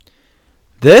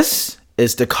This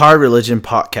is the Car Religion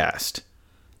Podcast.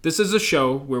 This is a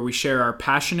show where we share our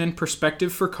passion and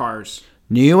perspective for cars,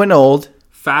 New and old,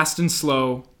 fast and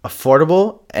slow,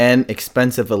 affordable and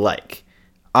expensive alike.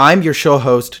 I'm your show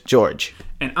host, George.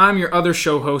 and I'm your other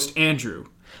show host, Andrew.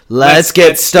 Let's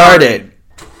get started.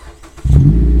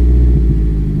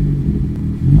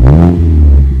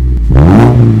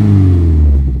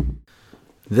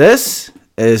 This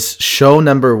is show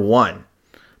number 1,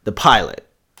 the pilot.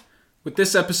 With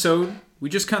this episode, we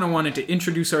just kind of wanted to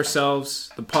introduce ourselves,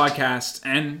 the podcast,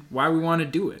 and why we want to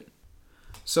do it.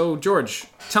 So, George,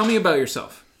 tell me about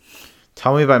yourself.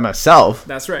 Tell me about myself.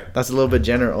 That's right. That's a little bit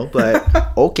general,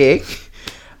 but okay.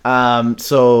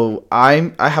 So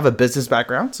I have a business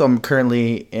background. So I'm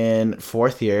currently in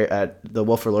 4th year at the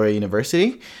Wilfrid Laurier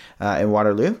University in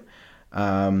Waterloo.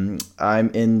 I'm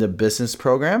in the business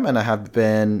program, and I have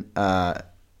been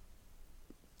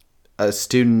a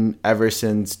student ever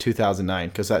since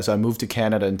 2009. So I moved to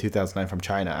Canada in 2009 from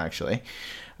China, actually.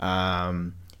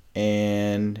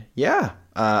 And yeah,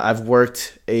 I've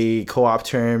worked a co-op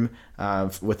term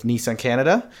with Nissan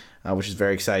Canada, which is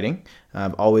very exciting.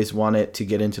 I've always wanted to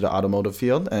get into the automotive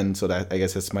field, and so that I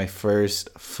guess it's my first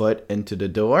foot into the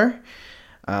door.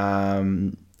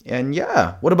 And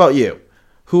yeah, what about you?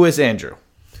 Who is Andrew?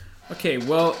 Okay,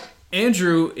 well,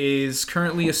 Andrew is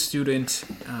currently a student.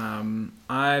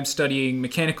 I'm studying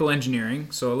mechanical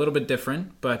engineering, so a little bit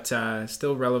different, but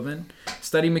still relevant.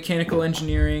 Studying mechanical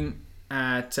engineering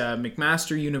at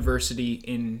McMaster University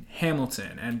in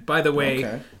Hamilton. And by the way,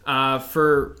 Okay.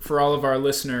 For all of our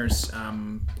listeners,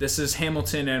 this is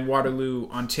Hamilton and Waterloo,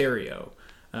 Ontario.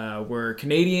 We're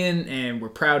Canadian, and we're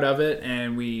proud of it,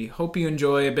 and we hope you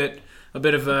enjoy a bit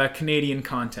of Canadian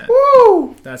content.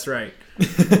 Woo! That's right.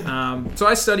 So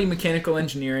I study mechanical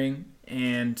engineering,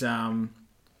 and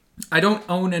I don't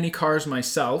own any cars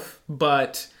myself,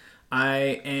 but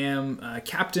I am a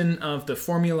captain of the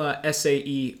Formula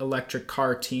SAE electric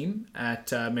car team at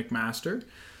McMaster.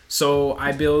 So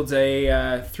I build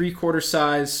a 3/4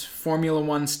 size Formula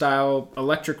 1 style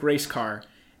electric race car,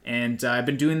 and I've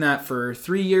been doing that for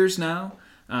 3 years now.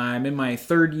 I'm in my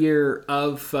 3rd year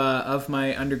of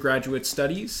my undergraduate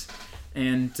studies,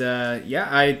 and yeah,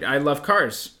 I love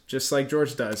cars, just like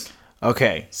George does.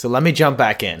 Okay, so let me jump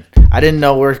back in. I didn't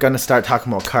know we were going to start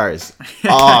talking about cars.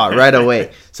 Right away.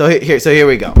 So here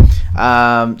we go.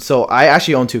 So I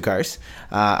actually own 2 cars.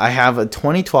 I have a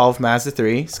 2012 Mazda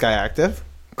 3 Skyactiv.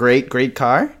 Great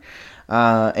car.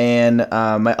 And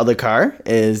my other car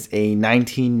is a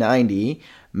 1990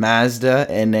 Mazda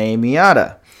NA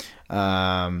Miata.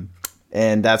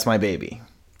 And that's my baby.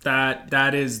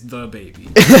 That is the baby.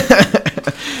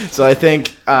 So I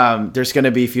think there's going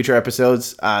to be future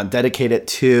episodes dedicated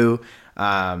to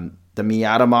the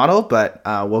Miata model, but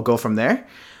we'll go from there.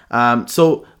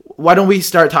 So why don't we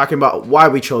start talking about why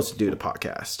we chose to do the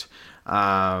podcast?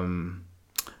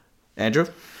 Andrew?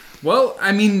 Well,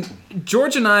 I mean,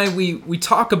 George and I, we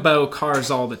talk about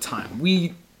cars all the time.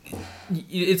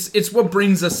 It's what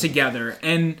brings us together,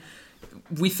 and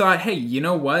we thought, hey, you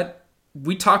know what?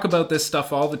 We talk about this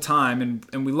stuff all the time,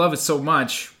 and we love it so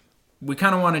much. We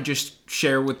kind of want to just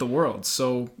share with the world.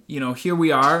 So, here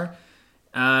we are.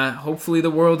 Hopefully the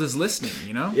world is listening,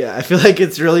 Yeah, I feel like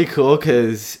it's really cool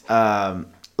because,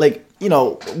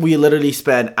 we literally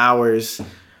spend hours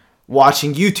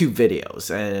watching YouTube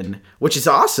videos, and which is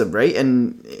awesome, right?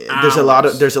 And there's a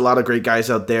lot of great guys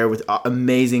out there with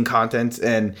amazing content,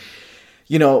 and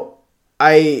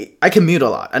I commute a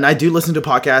lot, and I do listen to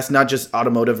podcasts, not just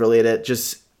automotive related,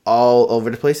 just all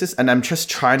over the places, and I'm just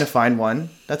trying to find one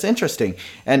that's interesting.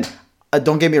 And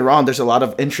don't get me wrong, there's a lot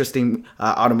of interesting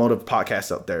automotive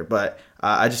podcasts out there, but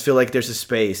I just feel like there's a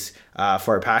space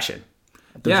for a passion.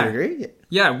 Don't you agree?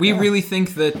 Yeah, we really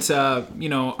think that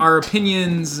our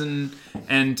opinions and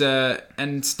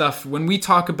stuff, when we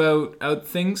talk about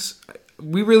things,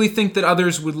 we really think that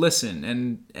others would listen,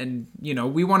 and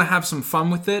we want to have some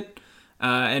fun with it,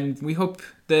 and we hope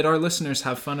that our listeners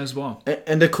have fun as well.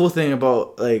 And the cool thing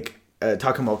about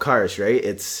talking about cars, right?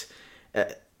 It's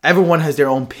everyone has their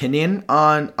own opinion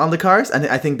on the cars, and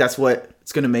I think that's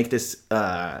what's going to make this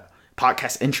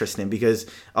podcast interesting. Because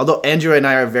although Andrew and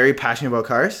I are very passionate about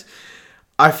cars,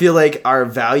 I feel like our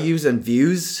values and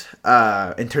views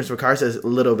in terms of cars is a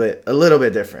little bit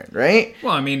different, right?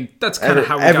 Well, I mean, that's kind of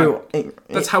how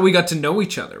we got to know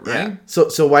each other, right? Yeah.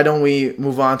 So why don't we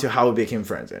move on to how we became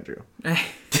friends, Andrew?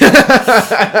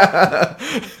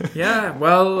 Yeah,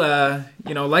 well,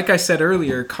 like I said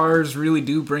earlier, cars really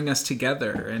do bring us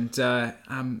together, and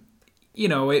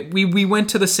we went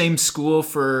to the same school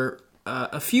for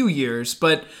a few years,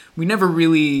 but we never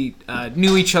really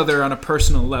knew each other on a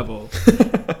personal level.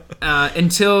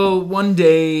 until one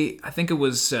day, I think it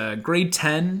was grade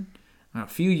 10, a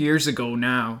few years ago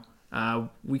now,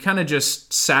 we kind of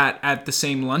just sat at the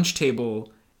same lunch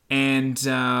table, and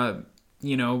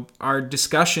our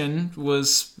discussion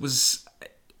was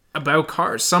about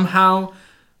cars. Somehow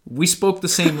we spoke the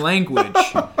same language,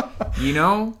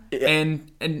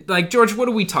 and like, George, what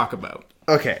do we talk about?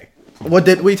 Okay. What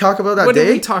did we talk about that day? What did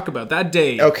we talk about that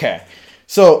day? Okay.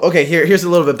 So, here's a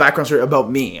little bit of background story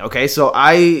about me, okay? So,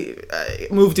 I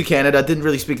moved to Canada, didn't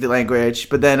really speak the language,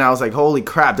 but then I was like, holy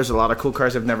crap, there's a lot of cool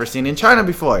cars I've never seen in China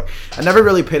before. I never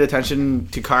really paid attention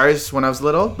to cars when I was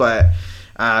little, but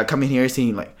coming here,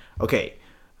 seeing like, okay,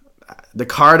 the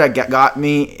car that got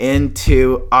me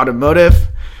into automotive,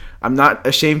 I'm not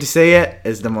ashamed to say it,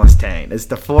 is the Mustang. It's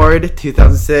the Ford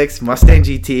 2006 Mustang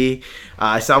GT.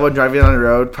 I saw one driving on the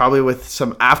road, probably with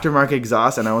some aftermarket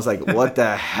exhaust, and I was like, what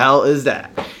the hell is that?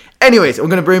 Anyways, I'm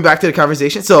going to bring it back to the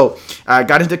conversation. So, I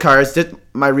got into cars, did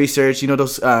my research,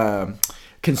 those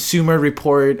Consumer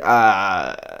Report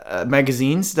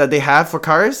magazines that they have for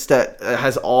cars that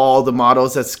has all the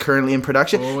models that's currently in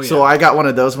production. Oh, yeah. So I got one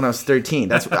of those when I was 13.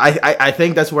 That's I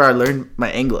think that's where I learned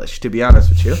my English, to be honest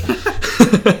with you.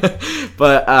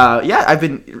 But I've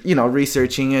been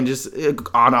researching and just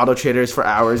on Auto Traders for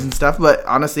hours and stuff. But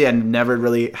honestly, I never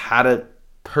really had a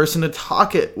person to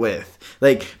talk it with.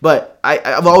 But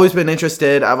I've always been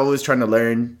interested. I've always trying to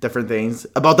learn different things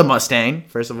about the Mustang,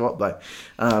 first of all, but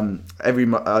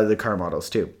every other car models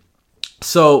too.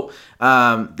 So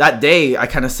that day, I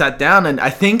kind of sat down, and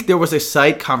I think there was a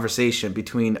side conversation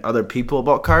between other people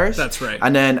about cars. That's right.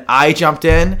 And then I jumped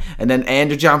in, and then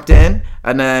Andrew jumped in,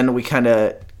 and then we kind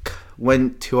of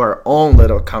went to our own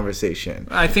little conversation.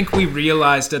 I think we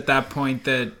realized at that point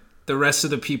that the rest of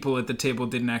the people at the table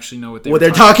didn't actually know what they're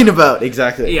talking about.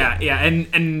 Exactly. Yeah,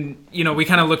 and we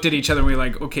kind of looked at each other and we were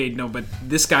like, okay, no, but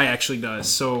this guy actually does.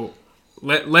 So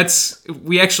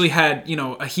we actually had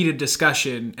a heated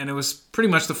discussion, and it was pretty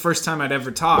much the first time I'd ever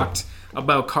talked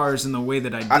about cars in the way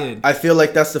that I did. I feel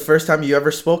like that's the first time you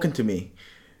ever spoken to me.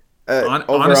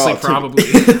 Honestly, probably.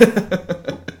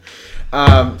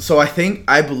 So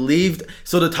I believed.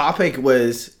 So the topic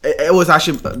was, it was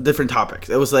actually different topics.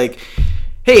 It was like,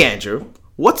 hey Andrew,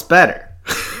 what's better?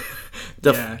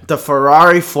 The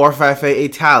Ferrari 458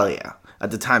 Italia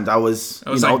at the time. That was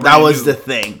the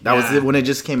thing. That was when it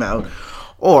just came out.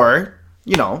 Or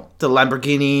the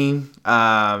Lamborghini.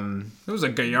 It was a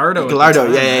Gallardo.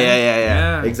 Gallardo,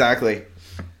 yeah, exactly.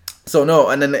 So no,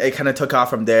 and then it kind of took off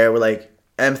from there. We're like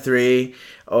M3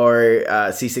 or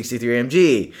C63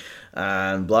 AMG.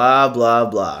 And blah blah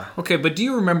blah. Okay, but do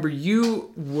you remember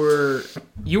you were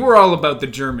all about the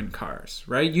German cars,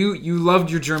 right? You loved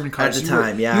your German cars at the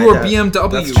time. You were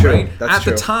BMW, that's true. right? That's at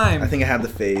true. The time, I think I had the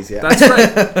phase. Yeah, that's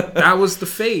right. That was the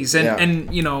phase, and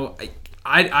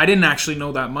I didn't actually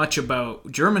know that much about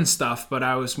German stuff, but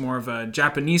I was more of a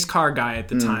Japanese car guy at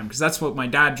the time, because that's what my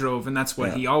dad drove, and that's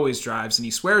what he always drives, and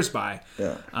he swears by.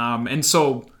 Yeah. And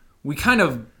so we kind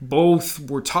of both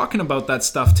were talking about that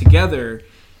stuff together.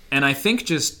 And I think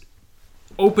just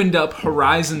opened up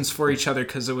horizons for each other,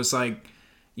 because it was like,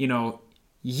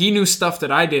 he knew stuff that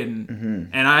I didn't,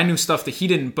 and I knew stuff that he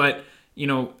didn't. But,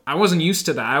 I wasn't used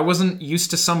to that. I wasn't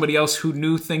used to somebody else who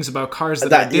knew things about cars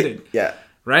that I didn't. Yeah.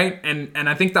 Right? And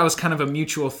I think that was kind of a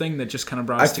mutual thing that just kind of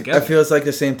brought us together. I feel it's like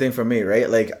the same thing for me, right?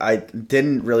 Like, I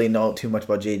didn't really know too much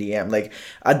about JDM. Like,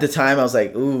 at the time, I was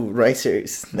like, ooh,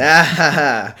 racers.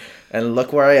 And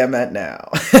look where I am at now.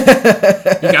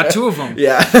 You got two of them.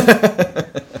 Yeah.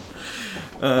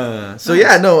 I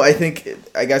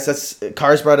guess that's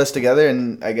cars brought us together,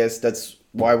 and I guess that's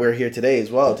why we're here today as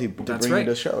well, to bring you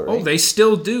the show, right? Oh, they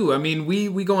still do. I mean,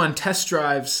 we go on test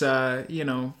drives,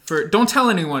 don't tell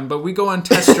anyone, but we go on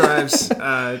test drives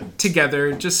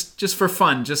together just for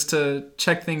fun, just to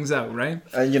check things out, right?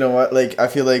 And you know what? Like, I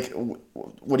feel like, what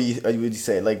would you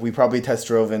say? Like, we probably test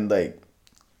drove in like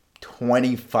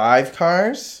 25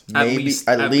 cars, maybe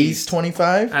at least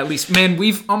 25. At least, man,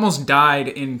 we've almost died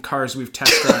in cars we've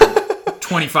test driven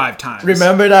 25 times.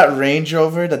 Remember that Range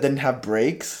Rover that didn't have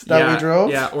brakes that we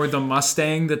drove? Yeah, or the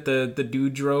Mustang that the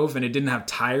dude drove and it didn't have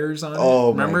tires on it.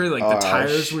 Oh, remember, like the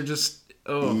tires were just.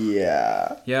 Oh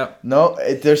yeah. Yep. No,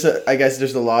 I guess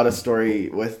there's a lot of story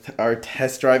with our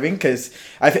test driving, because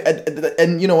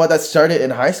and you know what, that started in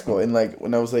high school, in like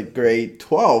when I was like grade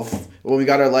 12, when we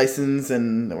got our license,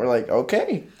 and we're like,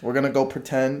 okay, we're gonna go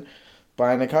pretend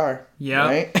buying a car. Yeah.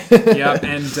 Right? Yeah,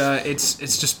 and it's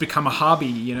just become a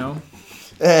hobby,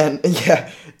 And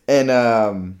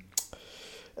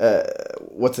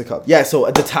what's it called? Yeah, so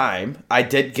at the time, I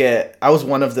was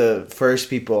one of the first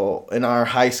people in our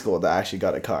high school that actually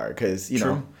got a car, because,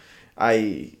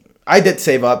 I I did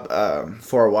save up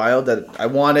for a while that I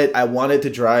wanted to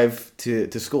drive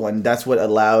to school, and that's what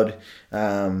allowed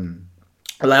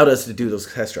us to do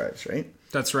those test drives, right?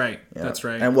 That's right. Yeah. That's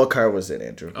right. And what car was it,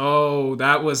 Andrew? Oh,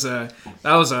 that was a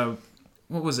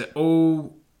what was it?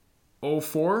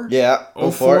 04? Yeah,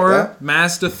 04 yeah.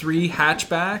 Mazda 3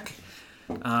 hatchback.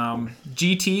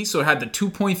 GT, so it had the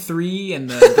 2.3 and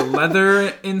the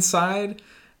leather inside.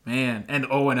 Man, and a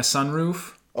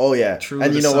sunroof. Oh yeah, True,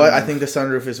 and you know what? I think the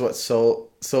sunroof is what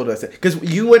sold us it, because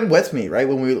you went with me, right?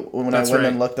 When I went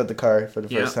and looked at the car for the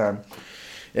first time.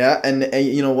 Yeah, and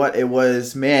you know what? It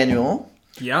was manual.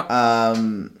 Yeah.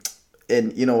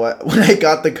 And you know what? When I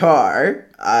got the car,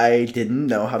 I didn't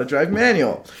know how to drive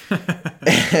manual,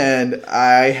 and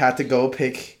I had to go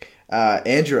pick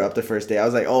Andrew up the first day. I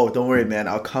was like, "Oh, don't worry, man.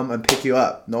 I'll come and pick you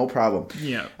up. No problem."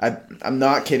 Yeah. I'm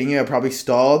not kidding you. I probably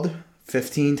stalled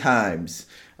 15 times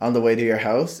on the way to your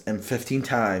house and 15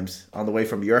 times on the way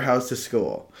from your house to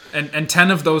school. And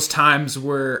 10 of those times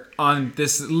were on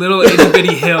this little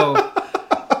itty-bitty hill.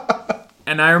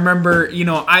 And I remember,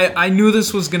 I knew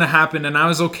this was going to happen, and I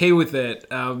was okay with it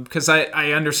because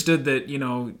I understood that,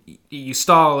 you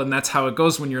stall, and that's how it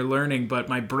goes when you're learning. But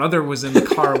my brother was in the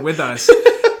car with us,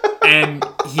 and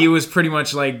he was pretty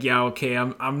much like, yeah, okay,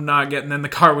 I'm not getting in the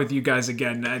car with you guys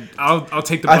again. I'll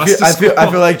take the bus to school.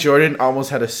 I feel like Jordan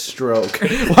almost had a stroke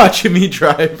watching me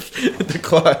drive the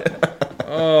car.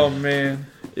 Oh, man.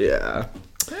 Yeah.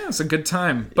 Yeah, it's a good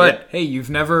time. But, hey, you've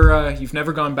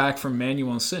never gone back from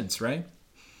manual since, right?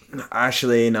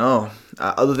 Actually, no.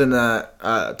 Other than the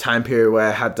time period where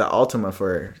I had the Altima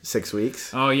for 6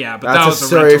 weeks. Oh yeah, but that's a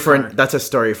story for that's a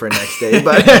story for next day.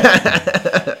 But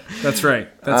that's right.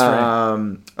 That's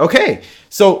right. Okay,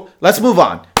 so let's move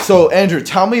on. So Andrew,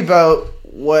 tell me about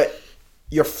what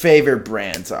your favorite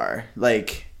brands are.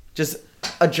 Like, just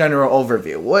a general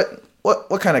overview. What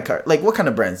kind of car? Like, what kind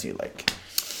of brands do you like?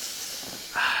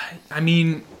 I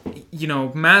mean,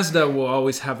 Mazda will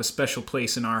always have a special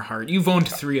place in our heart. You've owned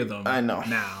 3 of them. I know.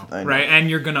 Now, I know. right? And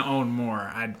you're gonna own more.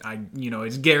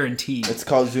 It's guaranteed. It's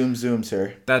called Zoom Zoom,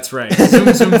 sir. That's right.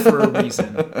 Zoom Zoom for a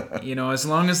reason. As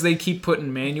long as they keep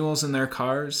putting manuals in their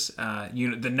cars,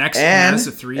 the next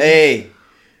Mazda 3. Hey,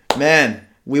 man.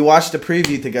 We watched the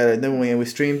preview together, didn't we? And we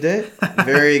streamed it.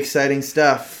 Very exciting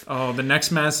stuff. Oh, the next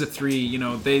Mazda 3,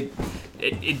 they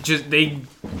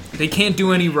can't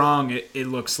do any wrong. It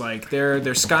looks like they're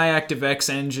Skyactiv X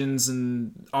engines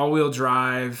and all-wheel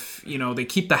drive. They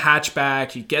keep the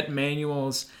hatchback. You get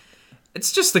manuals.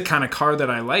 It's just the kind of car that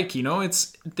I like.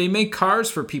 They make cars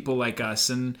for people like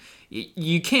us, and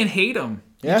you can't hate them.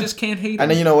 Yeah. You just can't hate them. And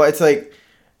then you know what? It's like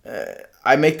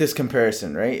I make this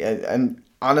comparison, right? And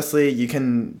honestly, you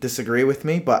can disagree with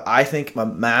me, but I think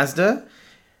Mazda,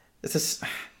 it's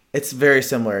very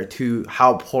similar to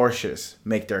how Porsches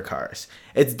make their cars.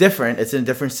 It's different. It's in a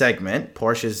different segment.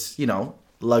 Porsche's,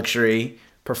 luxury,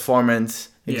 performance,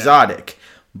 exotic.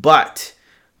 But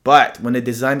when they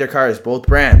design their cars, both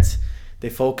brands, they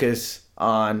focus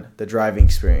on the driving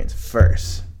experience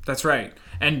first. That's right.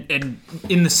 And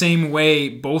in the same way,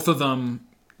 both of them,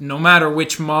 no matter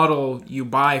which model you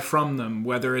buy from them,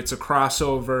 whether it's a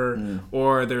crossover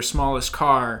or their smallest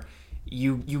car,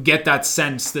 you get that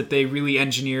sense that they really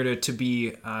engineered it to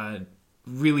be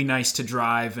really nice to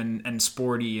drive and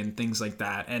sporty and things like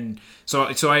that. And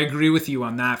so I agree with you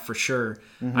on that for sure.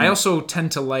 Mm-hmm. I also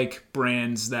tend to like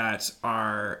brands that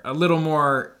are a little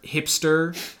more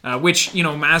hipster, which,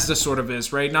 Mazda sort of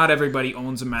is, right? Not everybody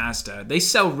owns a Mazda. They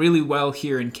sell really well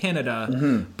here in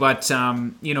Canada, but,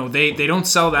 they don't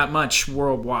sell that much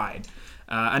worldwide.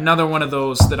 Another one of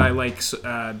those that I like,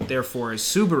 therefore, is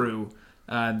Subaru.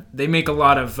 They make a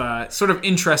lot of sort of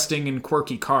interesting and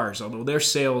quirky cars, although their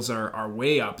sales are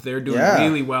way up. They're doing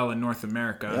really well in North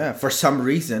America. Yeah, for some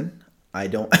reason, I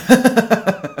don't...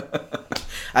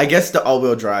 I guess the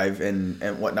all-wheel drive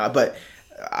and whatnot, but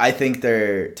I think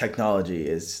their technology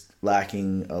is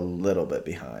lacking a little bit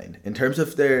behind in terms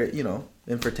of their,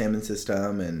 infotainment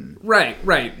system and... Right.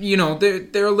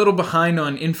 They're a little behind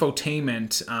on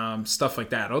infotainment, stuff like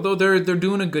that. Although they're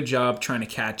doing a good job trying to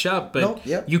catch up, but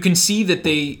you can see that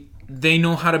they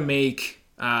know how to make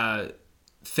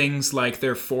things like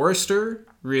their Forester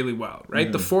really well, right?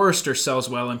 Mm-hmm. The Forester sells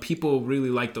well, and people really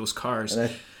like those cars.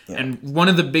 And one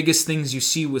of the biggest things you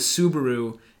see with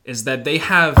Subaru is that they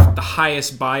have the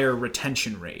highest buyer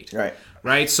retention rate.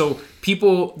 Right. So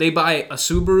people, they buy a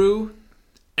Subaru,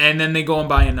 and then they go and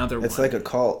buy another one. It's like a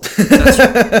cult.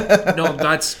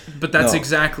 That's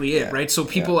exactly it, right? So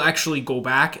people actually go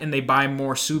back and they buy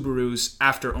more Subarus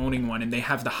after owning one, and they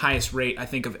have the highest rate, I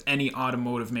think, of any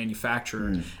automotive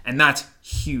manufacturer, and that's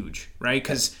huge, right?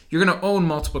 Because you're going to own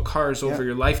multiple cars over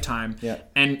your lifetime,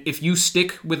 and if you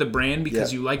stick with a brand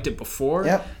because you liked it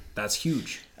before, that's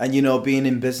huge. And being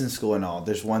in business school and all,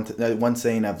 there's one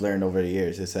saying I've learned over the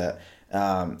years is that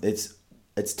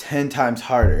it's 10 times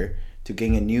harder to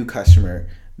gain a new customer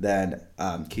than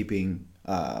keeping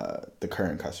the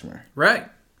current customer. Right.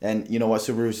 And you know what?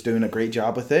 Subaru's doing a great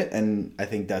job with it, and I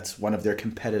think that's one of their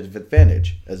competitive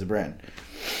advantage as a brand.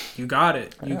 You got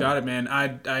it. You got it, man.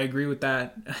 I agree with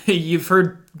that. You've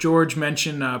heard George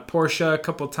mention Porsche a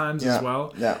couple times as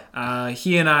well. Yeah.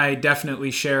 He and I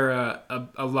definitely share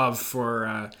a love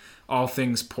for all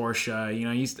things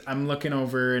Porsche. I'm looking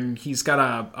over and he's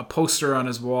got a poster on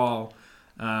his wall.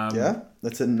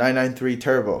 That's a 993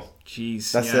 Turbo.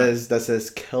 Jeez. That says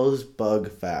kills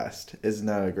bug fast. Isn't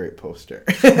that a great poster?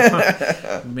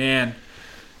 Man,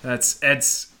 it's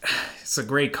a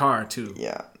great car too.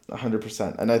 Yeah,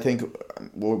 100%. And I think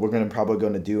we're probably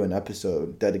going to do an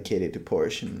episode dedicated to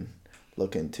Porsche and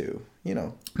look into,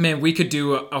 Man, we could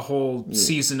do a whole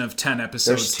season of 10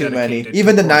 episodes. There's too many.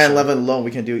 Even the 911 alone,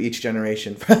 we can do each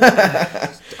generation.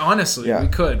 Honestly, we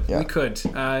could. Yeah. We could.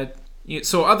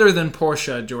 So other than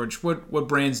Porsche, George, what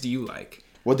brands do you like?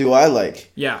 What do I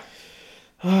like? Yeah.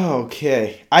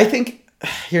 Okay. I think,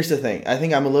 here's the thing. I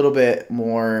think I'm a little bit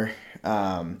more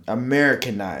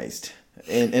Americanized,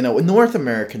 North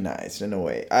Americanized in a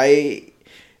way.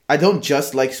 I don't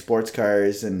just like sports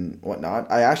cars and whatnot.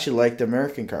 I actually like the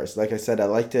American cars. Like I said, I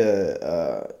like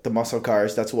the muscle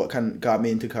cars. That's what kind of got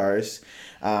me into cars.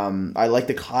 I like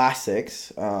the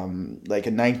classics, like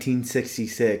a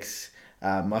 1966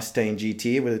 Mustang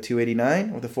GT with a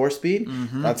 289 with a 4-speed.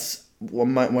 Mm-hmm. That's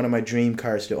one of my dream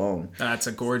cars to own. That's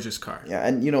a gorgeous car. Yeah,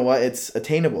 and you know what? It's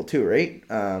attainable too, right?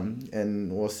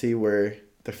 And we'll see where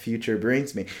the future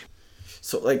brings me.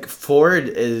 So like Ford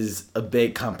is a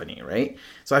big company, right?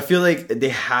 So I feel like they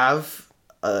have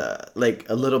like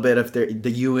a little bit of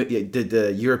the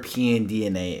European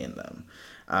DNA in them.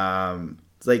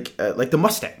 Like the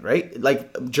Mustang, right?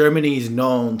 Like Germany is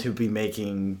known to be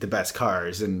making the best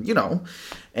cars, and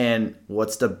and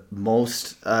what's the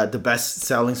best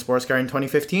selling sports car in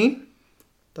 2015?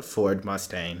 The Ford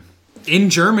Mustang.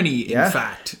 In Germany, in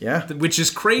fact. Yeah. Which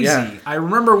is crazy. Yeah. I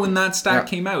remember when that stat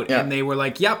came out, and they were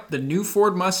like, yep, the new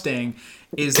Ford Mustang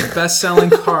is the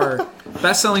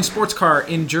best-selling sports car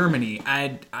in Germany.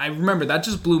 I remember that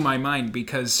just blew my mind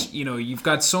because, you've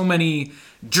got so many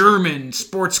German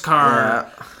sports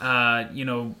car,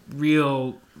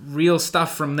 real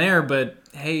stuff from there. But,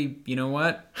 hey, you know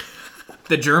what?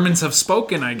 The Germans have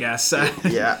spoken, I guess.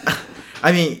 Yeah.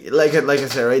 I mean, like I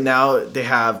said, right now they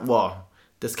have,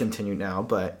 discontinued now,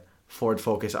 but Ford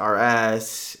Focus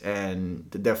RS and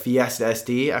the Fiesta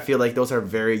SD, I feel like those are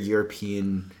very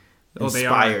European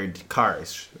inspired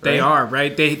cars. Right? They are,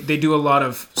 right? They do a lot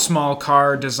of small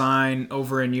car design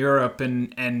over in Europe,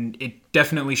 and it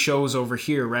definitely shows over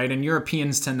here, right? And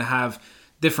Europeans tend to have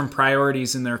different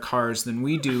priorities in their cars than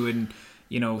we do, and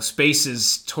space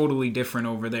is totally different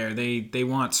over there. They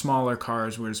want smaller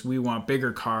cars, whereas we want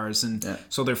bigger cars, and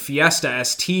so their Fiesta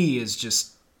ST is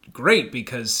just great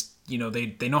because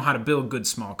they know how to build good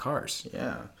small cars.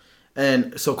 Yeah.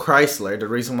 And so Chrysler, the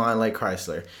reason why I like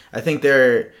Chrysler, I think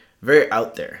they're very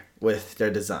out there with their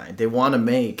design. They want to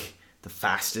make the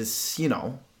fastest,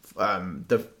 the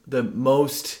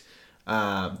most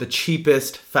the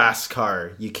cheapest fast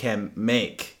car you can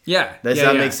make. Yeah. Does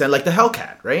that make sense? Like the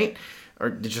Hellcat, right? Or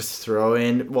they just throw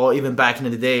in, even back in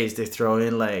the days, they throw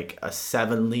in like a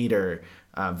 7-liter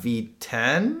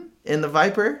V10 in the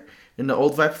Viper. In the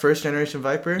old Viper, first generation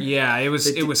Viper. Yeah, it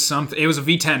was something. It was a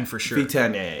V10 for sure.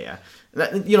 V10, yeah.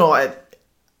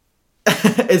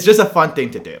 It's just a fun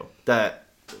thing to do that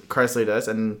Chrysler does,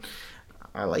 and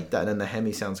I like that. And the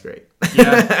Hemi sounds great.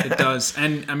 Yeah, it does.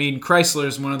 And I mean, Chrysler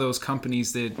is one of those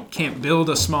companies that can't build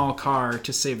a small car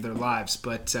to save their lives,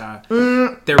 but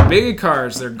their big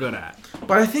cars they're good at.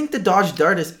 But I think the Dodge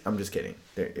Dart is. I'm just kidding.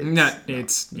 Yeah.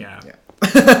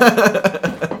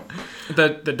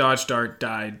 The Dodge Dart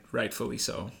died, rightfully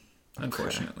so,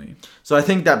 unfortunately. Okay. So I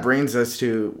think that brings us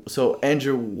to... So,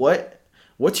 Andrew,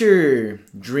 what's your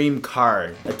dream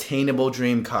car, attainable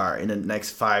dream car in the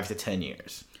next 5 to 10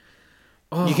 years?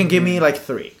 You can give me like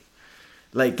 3.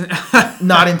 Like,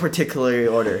 not in particular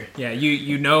order. Yeah,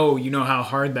 you know how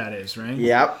hard that is, right?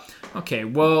 Yep.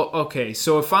 Okay.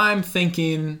 So if I'm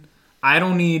thinking, I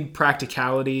don't need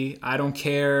practicality, I don't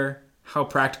care how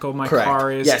practical my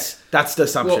car is. Yes, that's the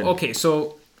assumption. Well, okay,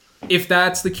 so if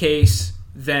that's the case,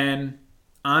 then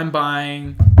I'm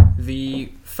buying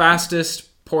the fastest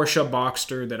Porsche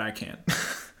Boxster that I can.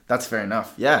 That's fair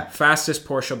enough. Yeah. Fastest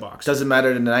Porsche Boxster. Doesn't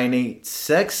matter the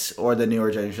 986 or the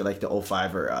newer generation, like the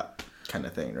 05 or up kind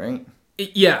of thing, right?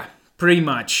 Yeah, pretty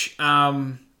much.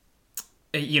 And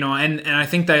I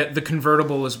think that the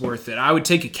convertible is worth it. I would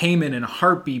take a Cayman in a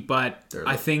heartbeat, but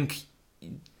I think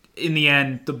in the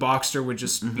end the Boxster would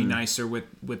just be nicer with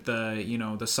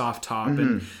the the soft top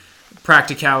and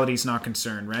practicality is not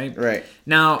concerned, right? Right.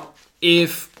 Now,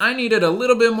 if I needed a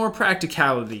little bit more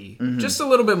practicality, just a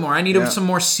little bit more, I needed some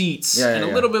more seats and a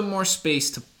little bit more space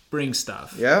to bring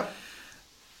stuff. Yeah.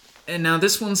 And now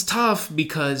this one's tough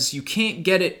because you can't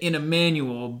get it in a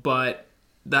manual, but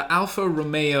the Alfa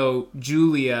Romeo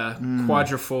Giulia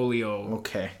Quadrifoglio.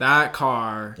 Okay. That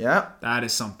car. Yeah. That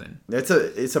is something. It's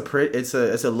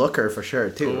a looker for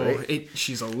sure too, right?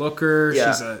 She's a looker.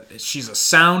 Yeah. She's a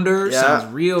sounder. Yeah.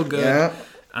 Sounds real good.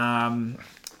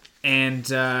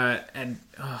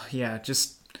 Yeah.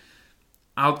 Just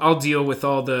I'll deal with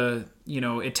all the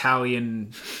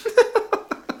Italian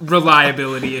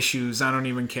reliability issues. I don't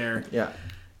even care. Yeah.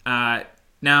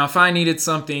 Now, if I needed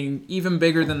something even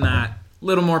bigger than that,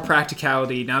 little more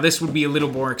practicality. Now, this would be a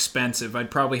little more expensive.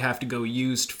 I'd probably have to go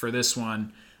used for this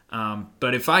one.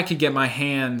 But if I could get my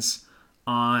hands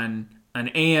on an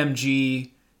AMG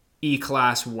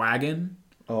E-Class wagon,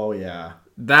 oh yeah,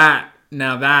 that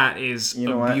is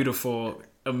a beautiful,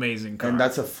 amazing car. and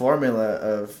that's a formula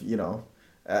of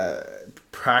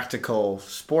practical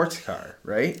sports car,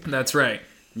 right? That's right.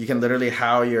 You can literally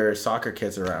haul your soccer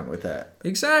kids around with that.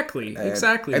 Exactly.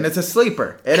 And it's a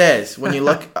sleeper. It is. When you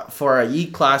look for a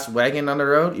E-Class wagon on the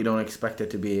road, you don't expect it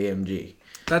to be AMG.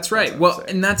 That's right. Well,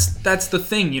 and that's the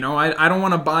thing, I don't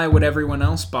want to buy what everyone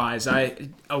else buys. A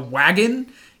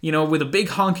wagon, with a big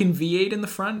honking V8 in the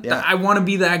front. Yeah. I want to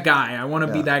be that guy. I want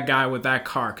to be that guy with that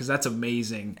car because that's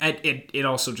amazing. It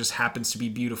also just happens to be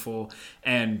beautiful,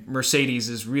 and Mercedes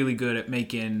is really good at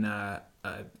making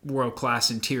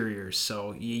world-class interiors,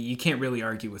 so you can't really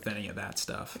argue with any of that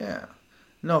stuff. Yeah.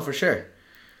 No, for sure.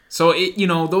 So,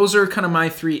 those are kind of my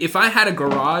three. If I had a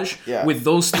garage Yeah. with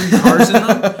those three cars in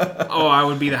them, I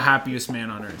would be the happiest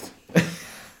man on earth.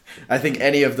 I think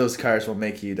any of those cars will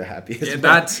make you the happiest.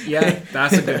 Yeah,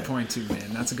 that's a good point too,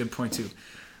 man. That's a good point too.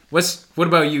 What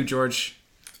about you, George?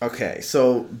 Okay,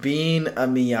 so being a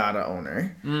Miata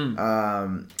owner,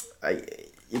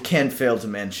 you can't fail to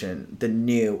mention the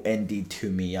new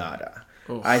ND2 Miata.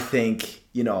 Oh. I think,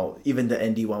 even the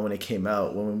ND1 when it came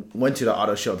out, when we went to the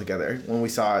auto show together, when we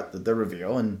saw the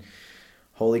reveal, and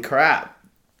holy crap,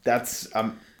 that's,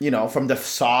 from the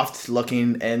soft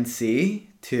looking NC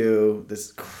to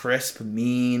this crisp,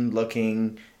 mean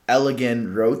looking,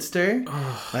 elegant roadster.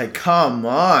 Oh. Like, come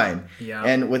on. Yeah.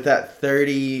 And with that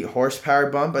 30 horsepower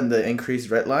bump and the increased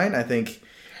red line, I think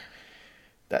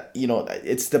that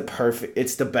it's the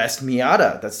best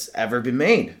Miata that's ever been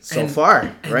made so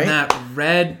far, right? And that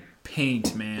red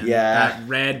paint, man. Yeah, that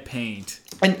red paint.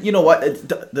 And you know what?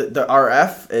 The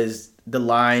RF is the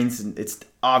lines, and it's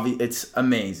obvious. It's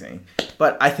amazing,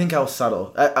 but I think I'll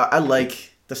settle. I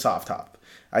like the soft top.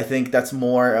 I think that's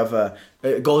more of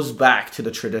it goes back to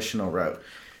the traditional route.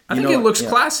 I think it looks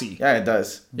classy. Yeah, it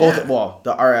does. Both. Well,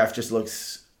 the RF just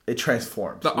looks. It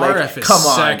transforms. The RF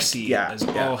is sexy as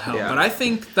all hell. Yeah. But I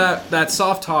think that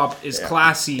soft top is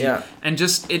classy. Yeah. And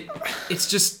just it's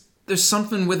just there's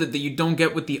something with it that you don't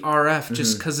get with the RF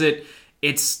just because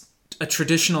it's a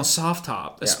traditional soft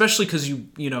top. Especially because you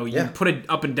put it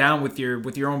up and down with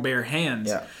your own bare hands.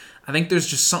 Yeah. I think there's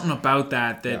just something about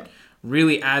that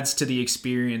really adds to the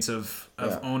experience of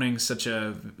owning such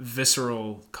a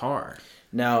visceral car.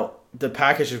 Now, the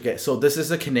package you get, so this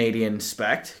is a Canadian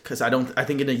spec, because I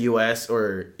think in the US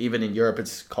or even in Europe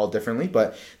it's called differently,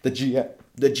 but the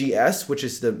GS, which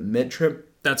is the mid trim,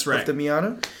 that's right, of the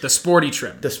Miata, the sporty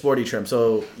trim.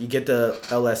 So you get the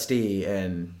LSD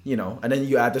and and then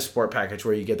you add the sport package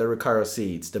where you get the Recaro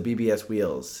seats, the BBS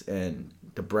wheels, and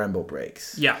the Brembo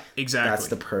brakes. Yeah, exactly. That's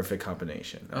the perfect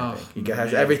combination. I think it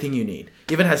has everything you need.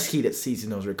 Even has heated seats in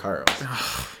those Recaros.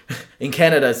 In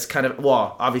Canada, it's kind of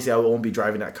obviously I won't be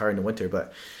driving that car in the winter,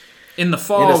 but in the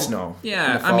fall, in the snow.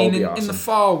 Yeah, awesome. In the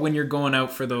fall when you're going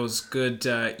out for those good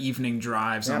evening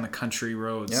drives on the country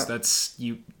roads,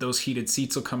 those heated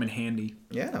seats will come in handy.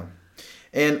 Yeah,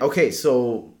 and okay,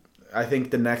 so I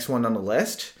think the next one on the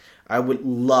list, I would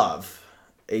love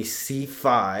a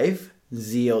C5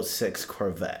 Z06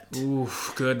 Corvette. Ooh,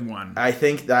 good one. I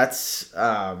think that's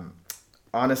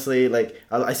honestly, like,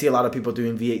 I see a lot of people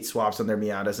doing V8 swaps on their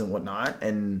Miatas and whatnot,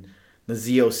 and the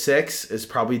Z06 is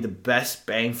probably the best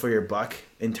bang for your buck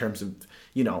in terms of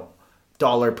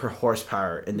dollar per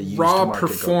horsepower in the used raw market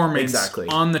performance exactly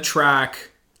on the track,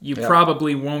 you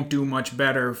probably won't do much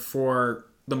better for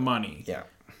the money. Yeah,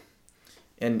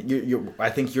 and I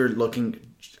think you're looking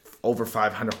over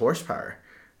 500 horsepower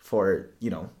for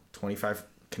 25,000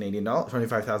 Canadian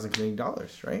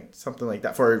dollars, right? Something like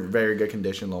that for a very good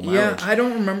condition, low mileage. Yeah, I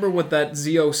don't remember what that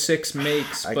Z06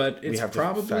 makes, but it's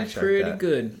probably pretty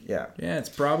good. Yeah, it's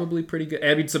probably pretty good.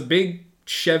 I mean, it's a big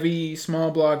Chevy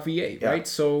small block V8, right?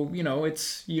 So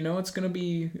it's gonna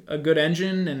be a good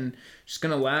engine and just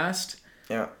gonna last.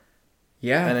 Yeah,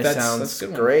 and it sounds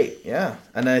great. Yeah,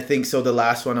 and I think so. The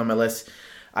last one on my list,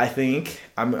 I think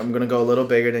I'm gonna go a little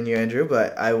bigger than you, Andrew,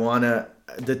 but I wanna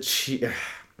the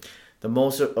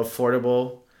most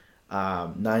affordable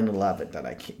 911 that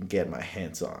I can get my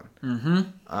hands on.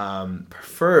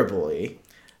 Preferably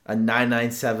a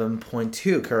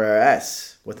 997.2 Carrera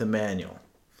S with a manual.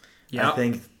 Yep. I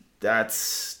think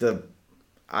that's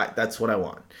what I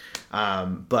want.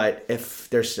 But if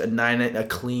there's a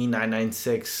clean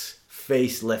 996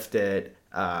 facelifted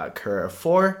Carrera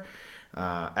 4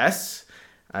 S,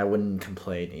 I wouldn't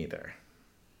complain either.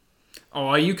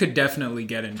 Oh, you could definitely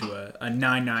get into a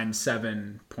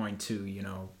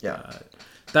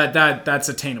 997.2, that's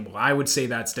attainable. I would say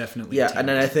that's definitely attainable. And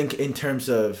then I think in terms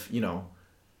of,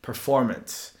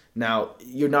 performance, now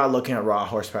you're not looking at raw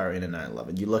horsepower in a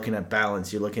 911. You're looking at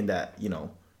balance. You're looking at,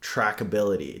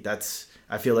 trackability.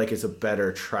 I feel like it's a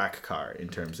better track car in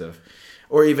terms of,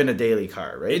 or even a daily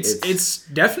car, right? It's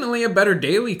definitely a better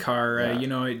daily car,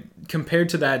 compared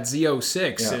to that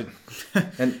Z06.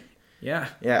 Yeah.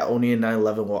 Owning a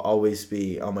 911 will always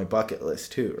be on my bucket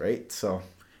list too, right? So.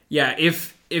 Yeah,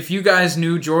 if you guys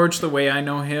knew George the way I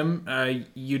know him,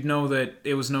 you'd know that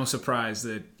it was no surprise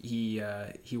that he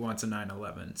wants a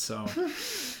 911. So.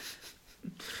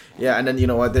 Yeah, and then you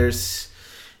know what? It's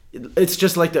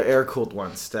just like the air-cooled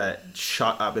ones that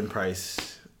shot up in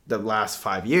price the last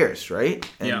 5 years, right?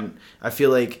 And I feel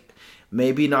like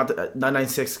maybe not the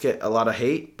 996 get a lot of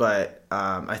hate, but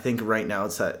I think right now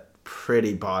it's at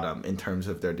pretty bottom in terms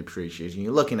of their depreciation.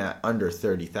 You're looking at under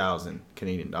 30,000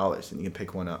 Canadian dollars, and you can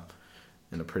pick one up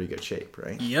in a pretty good shape,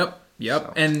 right? Yep.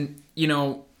 So. And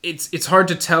it's hard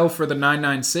to tell for the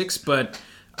 996, but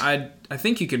I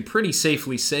think you can pretty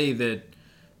safely say that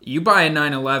you buy a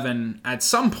 911 at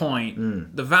some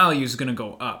point, the value is going to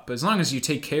go up. As long as you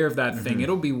take care of that thing,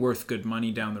 it'll be worth good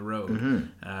money down the road.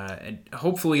 And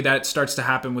hopefully that starts to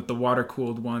happen with the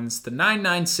water-cooled ones. The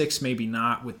 996 maybe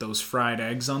not with those fried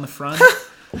eggs on the front.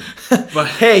 But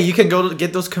hey, you can go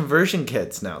get those conversion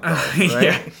kits now, though,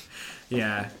 right?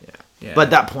 Yeah. But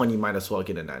at that point, you might as well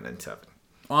get a 997.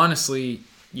 Honestly,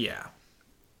 yeah.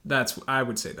 I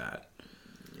would say that.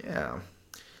 Yeah.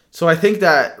 So I think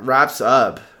that wraps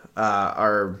up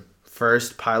our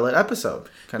first pilot episode.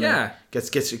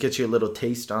 Gets you a little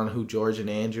taste on who George and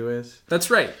Andrew is. That's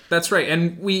right.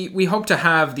 And we hope to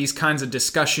have these kinds of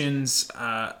discussions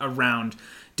around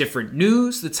different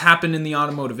news that's happened in the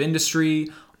automotive industry,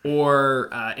 or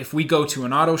if we go to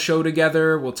an auto show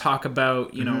together, we'll talk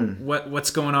about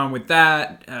what's going on with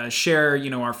that, share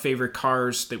our favorite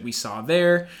cars that we saw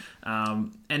there.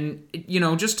 And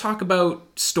just talk about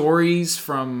stories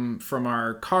from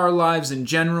our car lives in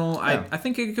general. I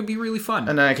think it could be really fun.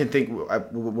 And I can think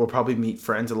we'll probably meet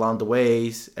friends along the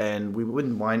ways, and we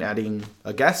wouldn't mind adding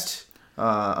a guest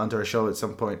onto our show at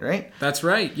some point, right? That's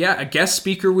right. Yeah, a guest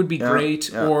speaker would be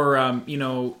great, or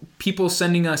people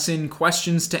sending us in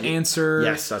questions to answer.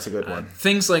 Yes, that's a good one.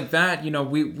 Things like that.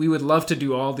 We would love to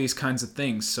do all these kinds of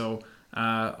things. So.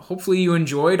 Hopefully you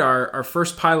enjoyed our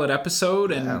first pilot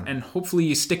episode, and hopefully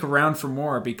you stick around for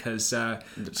more, because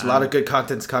there's a lot of good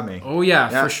contents coming. Oh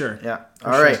yeah, for sure. Yeah.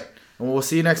 All right. And we'll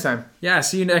see you next time. Yeah,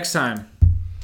 see you next time.